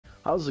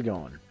How's it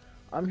going?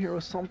 I'm here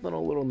with something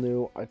a little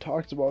new. I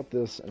talked about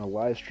this in a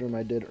live stream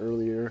I did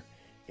earlier,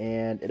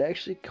 and it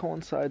actually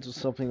coincides with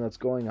something that's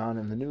going on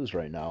in the news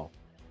right now.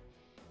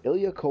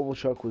 Ilya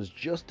Kovalchuk was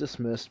just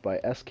dismissed by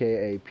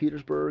SKA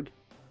Petersburg,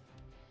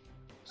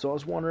 so I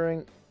was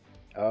wondering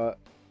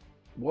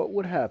what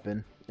would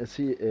happen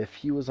if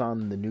he was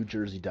on the New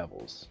Jersey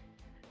Devils.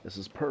 This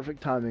is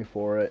perfect timing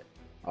for it.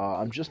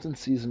 I'm just in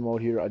season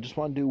mode here. I just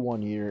want to do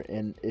 1 year,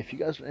 and if you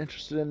guys are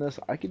interested in this,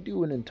 I could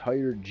do an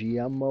entire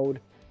GM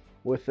mode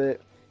with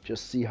it.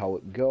 Just see how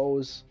it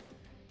goes,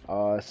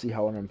 see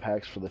how it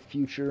impacts for the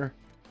future.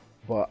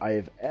 But I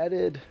have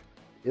added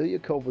Ilya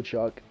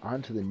Kovalchuk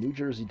onto the New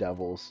Jersey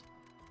Devils,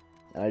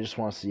 and I just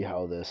want to see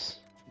how this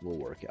will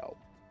work out.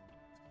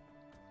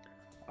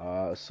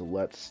 So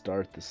let's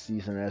start the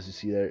season. As you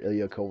see there,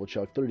 Ilya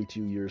Kovalchuk,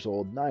 32 years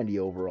old, 90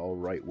 overall,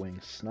 right-wing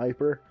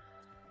sniper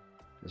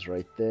is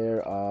right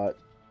there.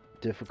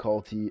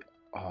 Difficulty,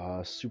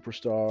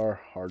 superstar,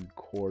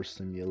 hardcore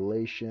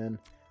simulation,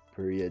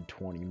 period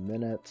 20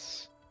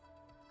 minutes.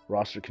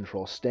 Roster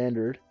control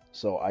standard,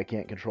 so I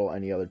can't control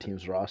any other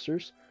team's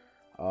rosters.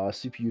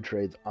 CPU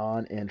trades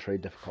on and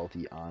trade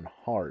difficulty on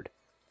hard.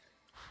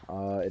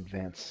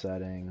 Advanced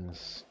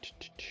settings.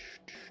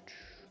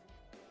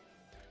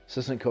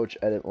 Assistant coach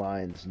edit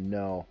lines,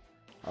 no.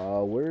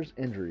 Where's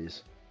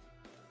injuries?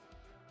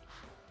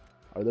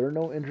 Are there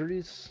no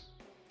injuries?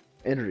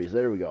 Injuries,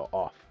 there we go,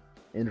 off.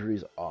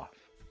 Injuries off.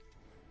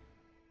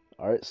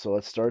 Alright, so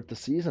let's start the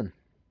season.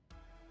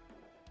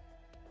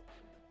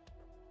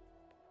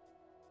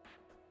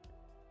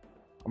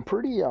 I'm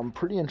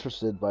pretty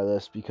interested by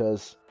this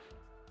because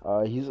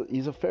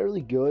he's a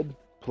fairly good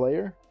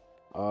player.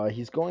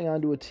 He's going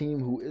on to a team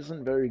who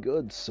isn't very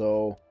good,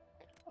 so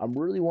I'm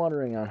really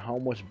wondering on how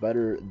much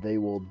better they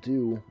will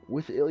do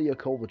with Ilya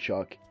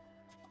Kovalchuk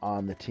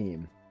on the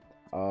team.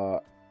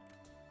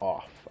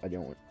 Off.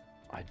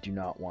 I do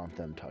not want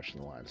them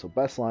touching the line. So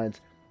best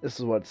lines, this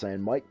is what it's saying.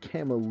 Mike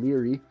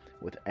Camilleri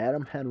with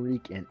Adam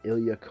Henrique and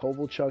Ilya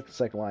Kovalchuk.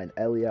 Second line,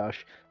 Elias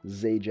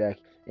Zajac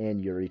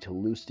and Yuri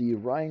Talusti.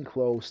 Ryan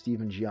Clough,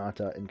 Steven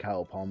Gianta, and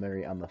Kyle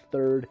Palmieri on the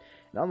third.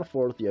 And on the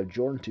fourth, you have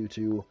Jordan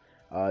Tutu,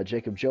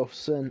 Jacob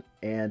Josephson,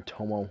 and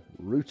Tomo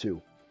Rutu.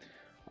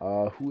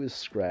 Who is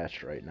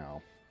scratched right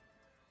now?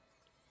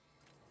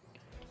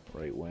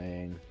 Right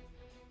wing.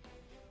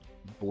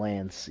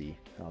 Blancy.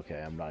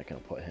 Okay, I'm not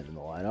going to put him in the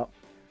lineup.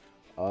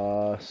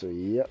 So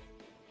yep.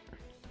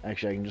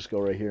 Actually, I can just go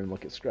right here and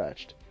look at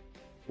scratched.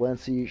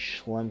 Blancy,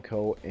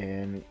 Schlemko,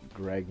 and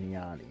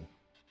Gragnani.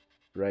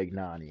 I don't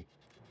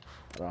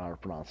know how to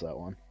pronounce that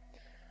one.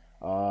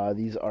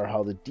 These are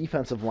how the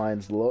defensive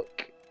lines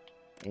look.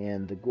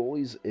 And the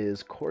goalies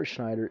is Corey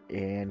Schneider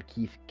and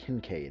Keith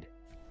Kincaid.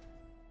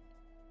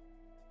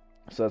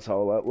 So that's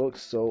how that looks.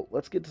 So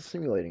let's get to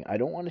simulating. I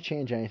don't want to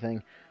change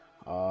anything.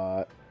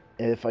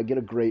 If I get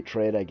a great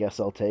trade, I guess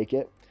I'll take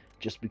it.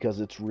 Just because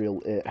it's real,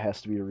 it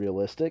has to be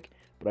realistic.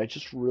 But I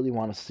just really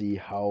want to see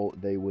how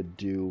they would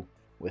do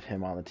with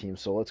him on the team.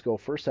 So let's go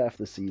first half of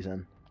the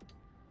season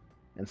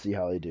and see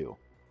how they do.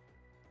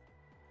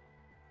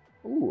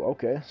 Ooh,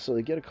 okay. So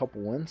they get a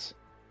couple wins.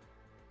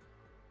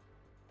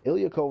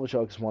 Ilya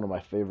Kovalchuk is one of my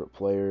favorite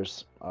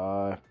players.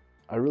 I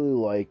really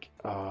like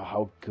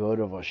how good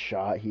of a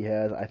shot he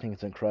has. I think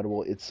it's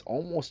incredible. It's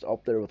almost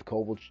up there with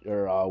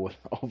with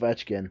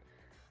Ovechkin.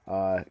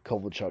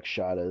 Kovalchuk's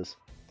shot is.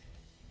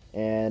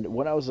 And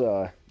when I was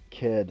a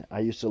kid, I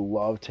used to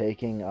love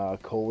taking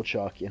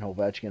Kovalchuk and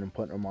Ovechkin and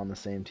putting them on the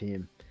same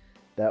team.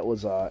 That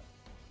was one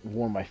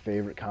of my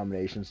favorite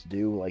combinations to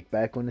do. Like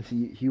back when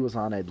he was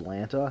on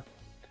Atlanta,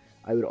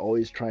 I would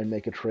always try and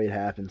make a trade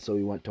happen so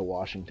he went to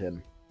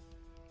Washington.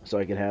 So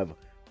I could have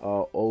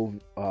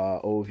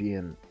Ovi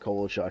and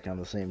Kovalchuk on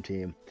the same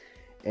team.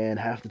 And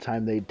half the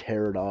time they'd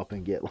tear it up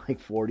and get like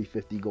 40,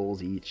 50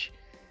 goals each.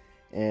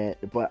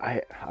 But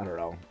I don't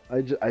know.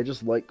 I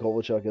just like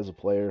Kovalchuk as a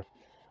player.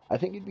 I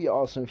think it'd be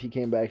awesome if he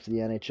came back to the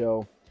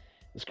NHL.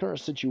 His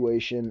current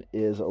situation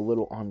is a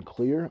little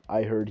unclear.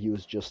 I heard he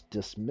was just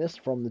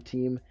dismissed from the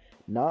team,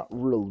 not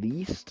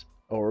released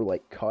or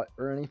like cut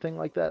or anything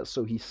like that.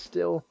 So he's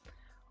still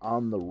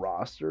on the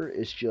roster.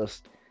 It's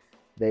just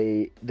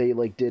they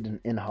like did an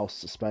in-house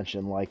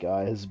suspension, like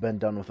has been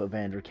done with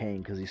Evander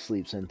Kane because he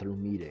sleeps in through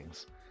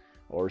meetings,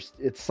 or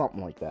it's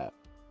something like that.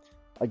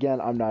 Again,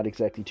 I'm not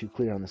exactly too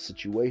clear on the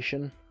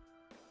situation.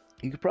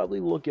 You could probably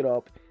look it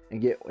up and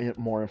get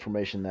more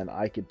information than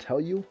I could tell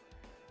you,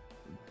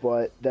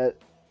 but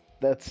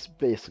that's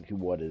basically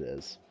what it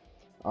is.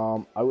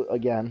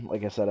 Again,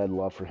 like I said, I'd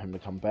love for him to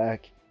come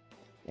back,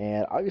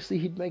 and obviously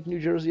he'd make New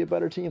Jersey a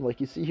better team. Like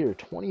you see here,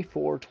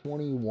 24,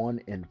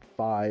 21, and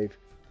 5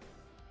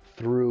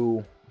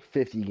 through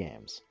 50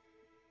 games.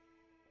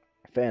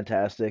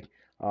 Fantastic.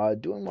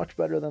 Doing much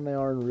better than they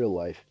are in real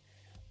life.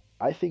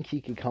 I think he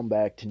could come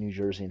back to New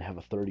Jersey and have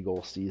a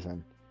 30-goal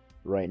season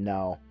right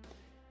now.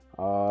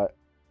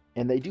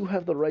 And they do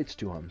have the rights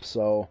to him,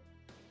 so...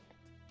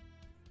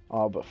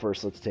 but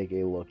first, let's take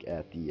a look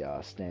at the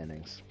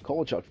standings.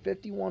 Kovalchuk,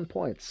 51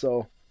 points,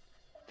 so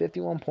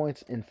 51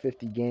 points in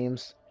 50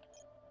 games.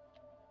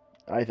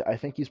 I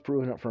think he's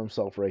proven it for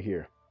himself right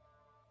here.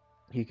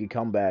 He could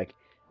come back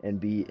and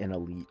be an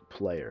elite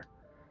player.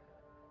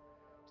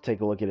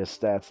 Take a look at his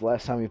stats.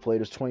 Last time he played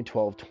was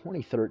 2012,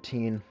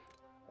 2013,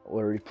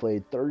 where he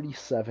played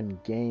 37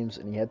 games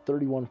and he had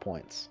 31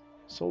 points.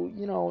 So,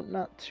 you know,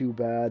 not too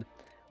bad.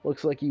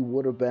 Looks like he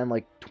would have been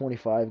like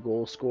 25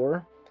 goal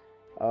scorer.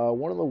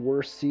 One of the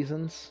worst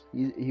seasons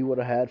he would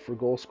have had for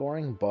goal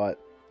scoring, but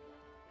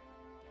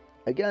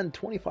again,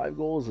 25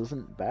 goals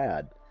isn't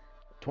bad.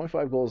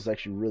 25 goals is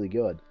actually really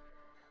good.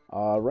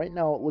 Right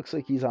now, it looks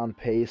like he's on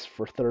pace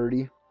for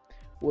 30,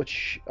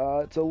 which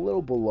it's a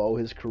little below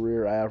his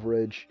career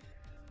average,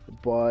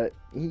 but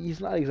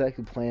he's not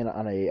exactly playing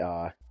on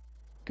a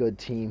good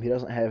team. He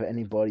doesn't have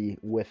anybody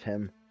with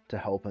him to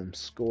help him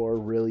score,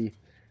 really.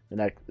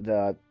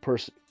 The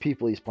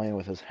people he's playing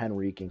with is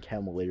Henrique and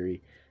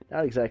Camilleri.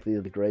 Not exactly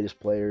the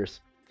greatest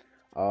players.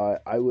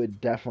 I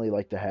would definitely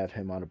like to have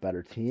him on a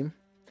better team.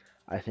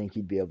 I think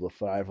he'd be able to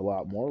thrive a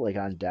lot more. Like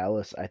on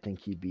Dallas, I think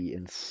he'd be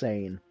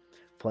insane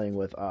playing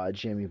with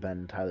Jamie Benn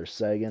and Tyler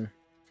Seguin.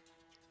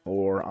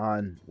 Or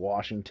on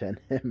Washington,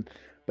 him,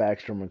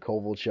 Backstrom and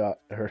Kovalchuk,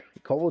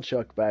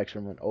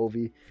 Backstrom and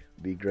Ovi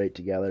would be great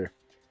together.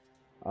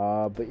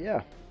 But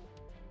yeah,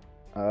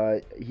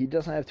 he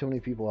doesn't have too many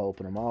people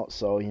helping him out,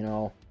 so you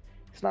know,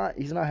 he's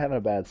not having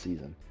a bad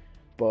season.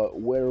 But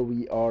where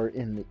we are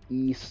in the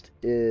East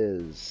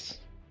is,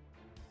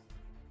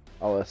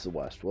 oh, that's the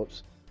West.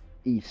 Whoops,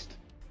 East.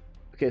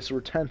 Okay, so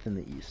we're 10th in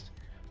the East.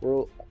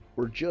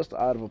 We're just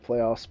out of a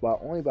playoff spot,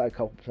 only by a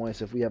couple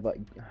points. If we have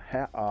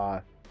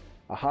a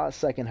hot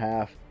second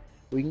half,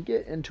 we can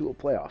get into a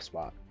playoff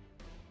spot.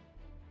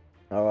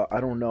 I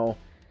don't know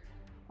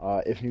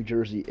if New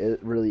Jersey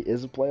really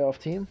is a playoff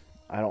team.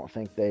 I don't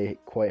think they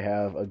quite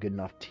have a good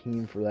enough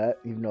team for that,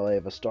 even though they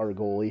have a star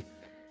goalie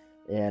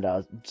and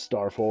a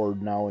star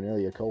forward now in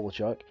Ilya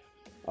Kovalchuk.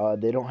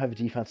 They don't have a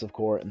defensive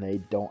core, and they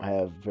don't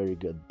have very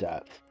good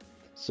depth.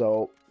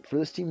 So for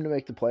this team to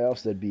make the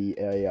playoffs, that'd be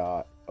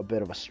a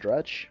bit of a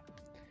stretch.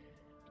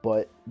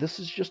 But this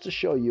is just to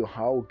show you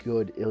how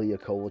good Ilya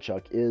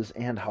Kovalchuk is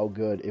and how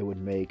good it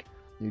would make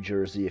New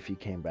Jersey if he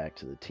came back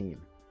to the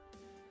team.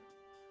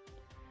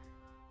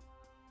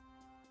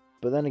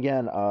 But then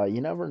again, you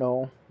never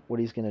know what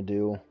he's going to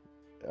do.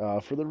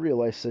 For the real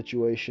life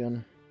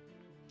situation,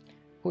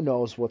 who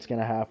knows what's going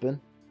to happen?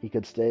 He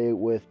could stay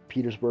with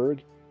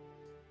Petersburg,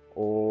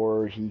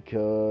 or he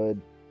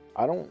could,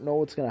 I don't know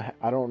what's going to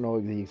I don't know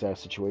the exact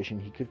situation.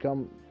 He could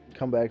come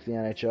back to the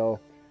NHL.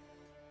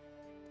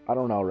 I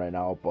don't know right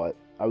now, but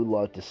I would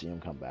love to see him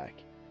come back.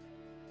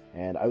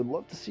 And I would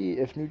love to see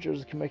if New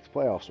Jersey can make the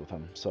playoffs with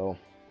him. So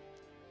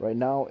right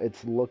now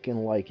it's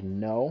looking like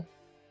no,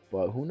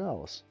 but who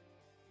knows?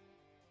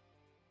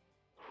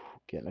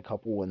 Getting a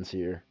couple wins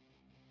here.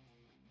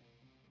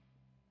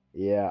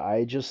 Yeah,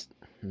 I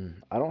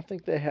don't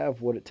think they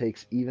have what it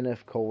takes even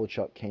if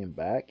Kovalchuk came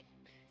back.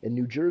 And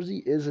New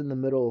Jersey is in the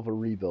middle of a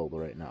rebuild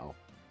right now.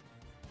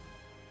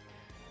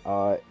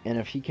 And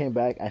if he came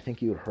back, I think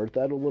he would hurt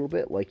that a little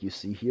bit, like you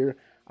see here.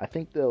 I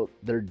think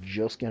they're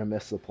just going to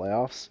miss the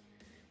playoffs,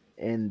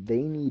 and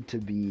they need to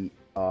be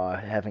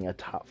having a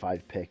top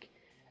 5 pick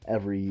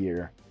every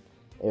year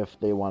if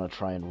they want to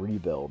try and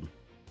rebuild.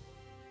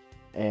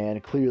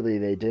 And clearly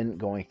they didn't,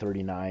 going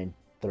 39,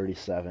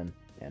 37,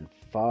 and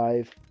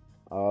 5.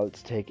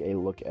 Let's take a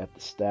look at the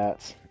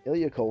stats.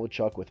 Ilya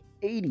Kovalchuk with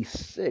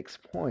 86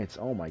 points.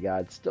 Oh my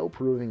God, still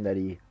proving that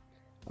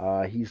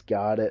he's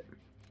got it.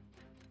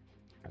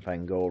 If I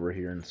can go over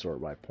here and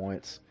sort by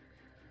points.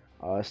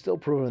 Still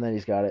proving that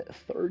he's got it.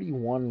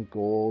 31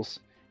 goals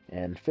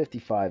and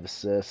 55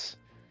 assists.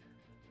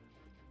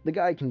 The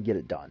guy can get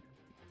it done.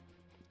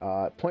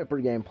 Point per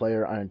game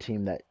player on a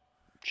team that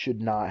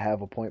should not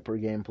have a point per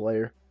game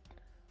player.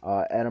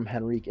 Adam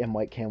Henrique and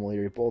Mike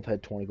Camilleri both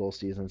had 20 goal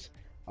seasons.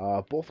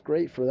 Both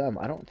great for them.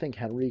 I don't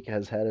think Henrique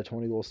has had a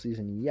 20 goal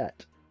season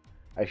yet.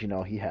 Actually,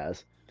 no, he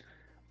has.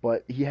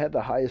 But he had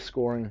the highest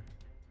scoring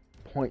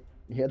point.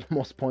 He had the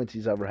most points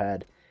he's ever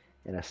had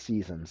in a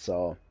season.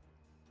 So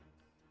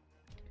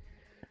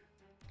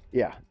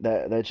yeah,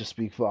 that just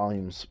speaks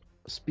volumes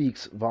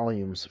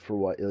for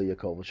what Ilya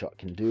Kovalchuk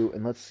can do.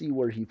 And let's see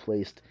where he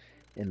placed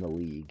in the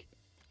league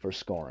for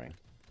scoring.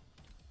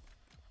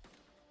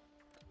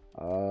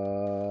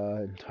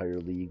 Entire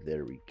league,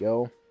 there we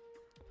go.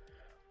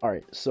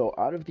 Alright, so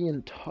out of the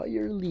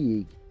entire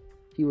league,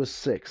 he was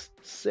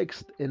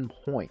sixth in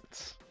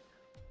points.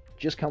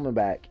 Just coming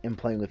back and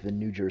playing with the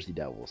New Jersey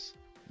Devils.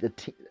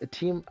 A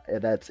team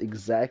that's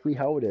exactly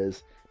how it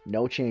is.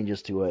 No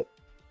changes to it.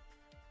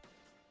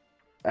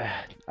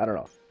 I don't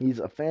know. He's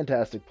a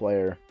fantastic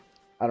player.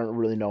 I don't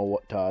really know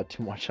what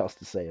too much else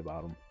to say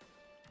about him.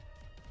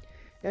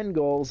 And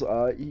goals,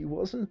 he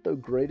wasn't the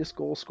greatest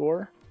goal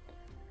scorer.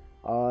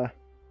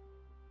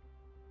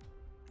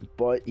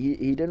 But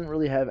he didn't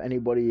really have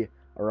anybody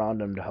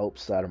around him to help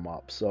set him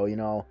up. So, you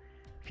know,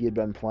 if he had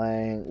been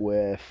playing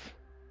with,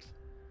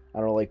 I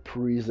don't know, like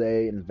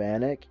Parise and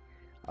Vanek,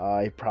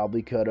 he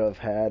probably could have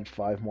had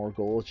 5 more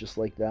goals just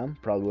like them.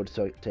 Probably would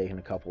have taken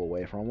a couple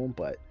away from him,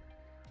 but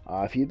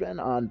If he'd been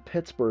on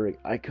Pittsburgh,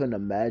 I couldn't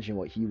imagine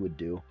what he would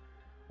do.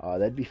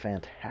 That'd be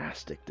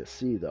fantastic to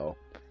see, though.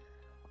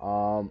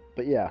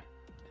 But yeah,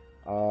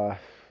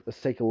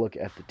 let's take a look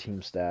at the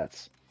team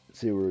stats,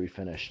 see where we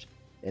finished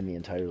in the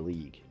entire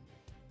league.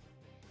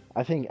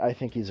 I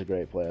think he's a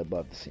great player. I'd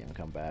love to see him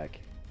come back,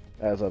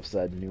 as I've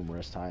said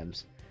numerous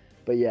times.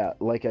 But yeah,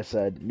 like I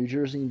said, New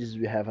Jersey needs to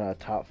be having a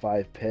top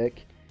 5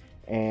 pick,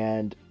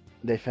 and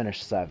they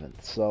finished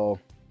 7th. So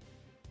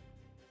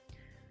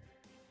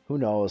who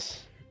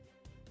knows?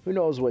 Who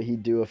knows what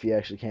he'd do if he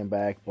actually came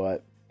back?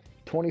 But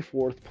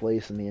 24th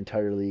place in the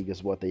entire league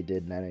is what they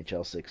did in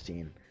NHL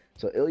 16.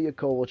 So Ilya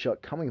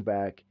Kovalchuk coming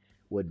back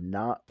would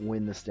not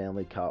win the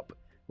Stanley Cup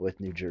with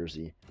New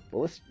Jersey. But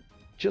let's,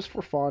 just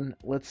for fun,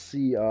 let's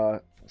see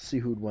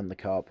who'd win the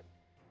cup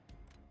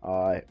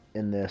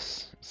in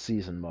this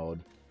season mode.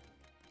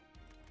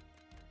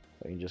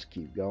 I can just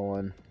keep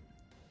going,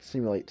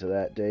 simulate to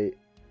that date.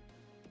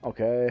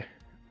 Okay.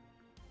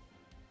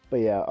 But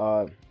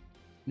yeah,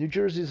 New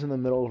Jersey's in the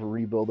middle of a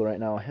rebuild right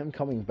now. Him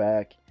coming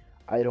back,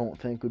 I don't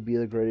think would be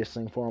the greatest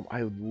thing for him.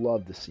 I would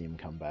love to see him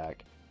come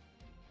back.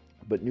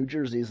 But New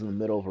Jersey's in the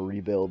middle of a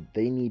rebuild.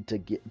 They need to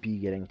be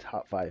getting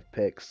top 5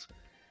 picks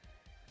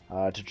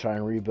to try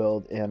and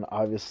rebuild. And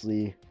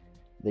obviously,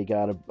 they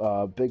got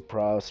a big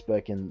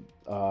prospect in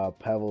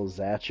Pavel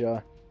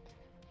Zacha.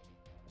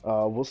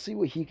 We'll see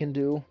what he can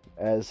do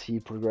as he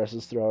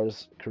progresses throughout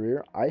his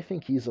career. I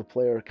think he's a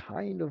player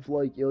kind of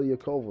like Ilya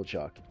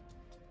Kovalchuk.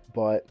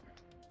 But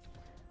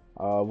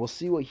we'll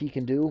see what he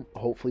can do.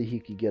 Hopefully he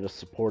could get a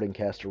supporting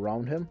cast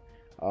around him.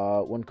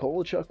 When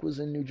Kovalchuk was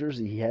in New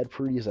Jersey, he had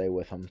Parise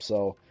with him,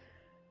 so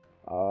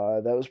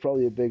that was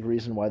probably a big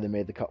reason why they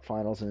made the Cup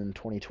Finals in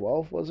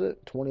 2012, was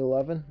it?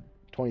 2011?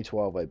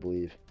 2012, I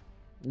believe.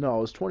 No,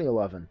 it was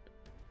 2011.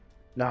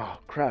 No,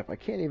 crap, I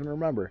can't even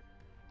remember.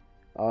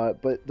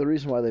 But the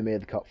reason why they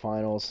made the Cup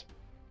Finals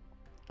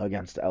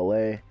against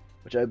LA,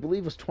 which I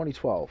believe was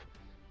 2012.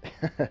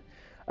 I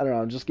don't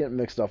know, I'm just getting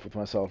mixed up with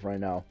myself right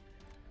now.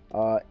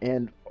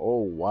 And,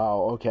 oh,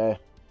 wow, okay.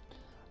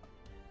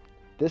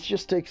 This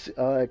just takes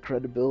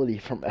credibility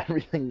from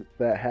everything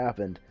that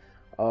happened.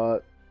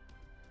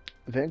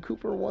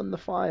 Vancouver won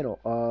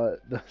the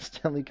the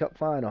Stanley Cup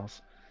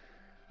Finals.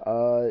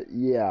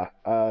 Yeah,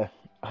 I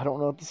don't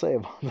know what to say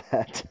about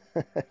that.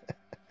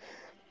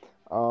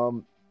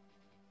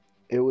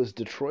 It was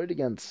Detroit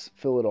against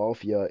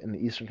Philadelphia in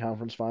the Eastern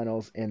Conference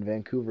Finals and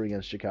Vancouver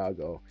against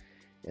Chicago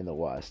in the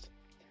West.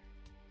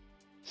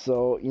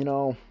 So, you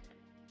know,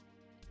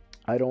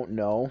 I don't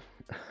know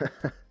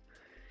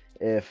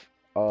if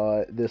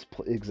this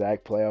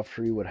exact playoff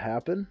tree would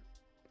happen.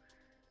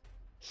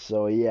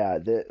 So yeah,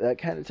 that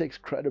kind of takes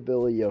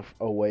credibility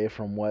away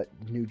from what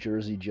New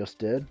Jersey just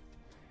did.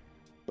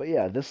 But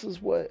yeah, this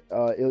is what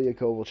Ilya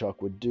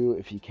Kovalchuk would do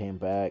if he came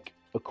back,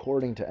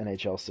 according to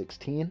NHL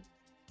 16.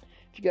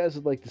 If you guys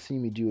would like to see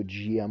me do a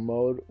GM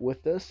mode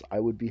with this, I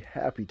would be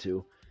happy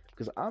to,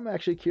 because I'm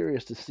actually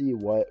curious to see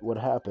what would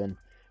happen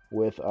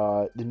with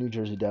the New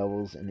Jersey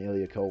Devils and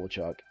Ilya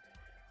Kovalchuk.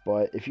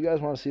 But if you guys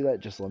want to see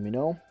that, just let me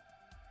know.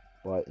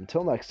 But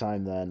until next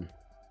time then,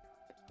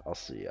 I'll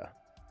see ya.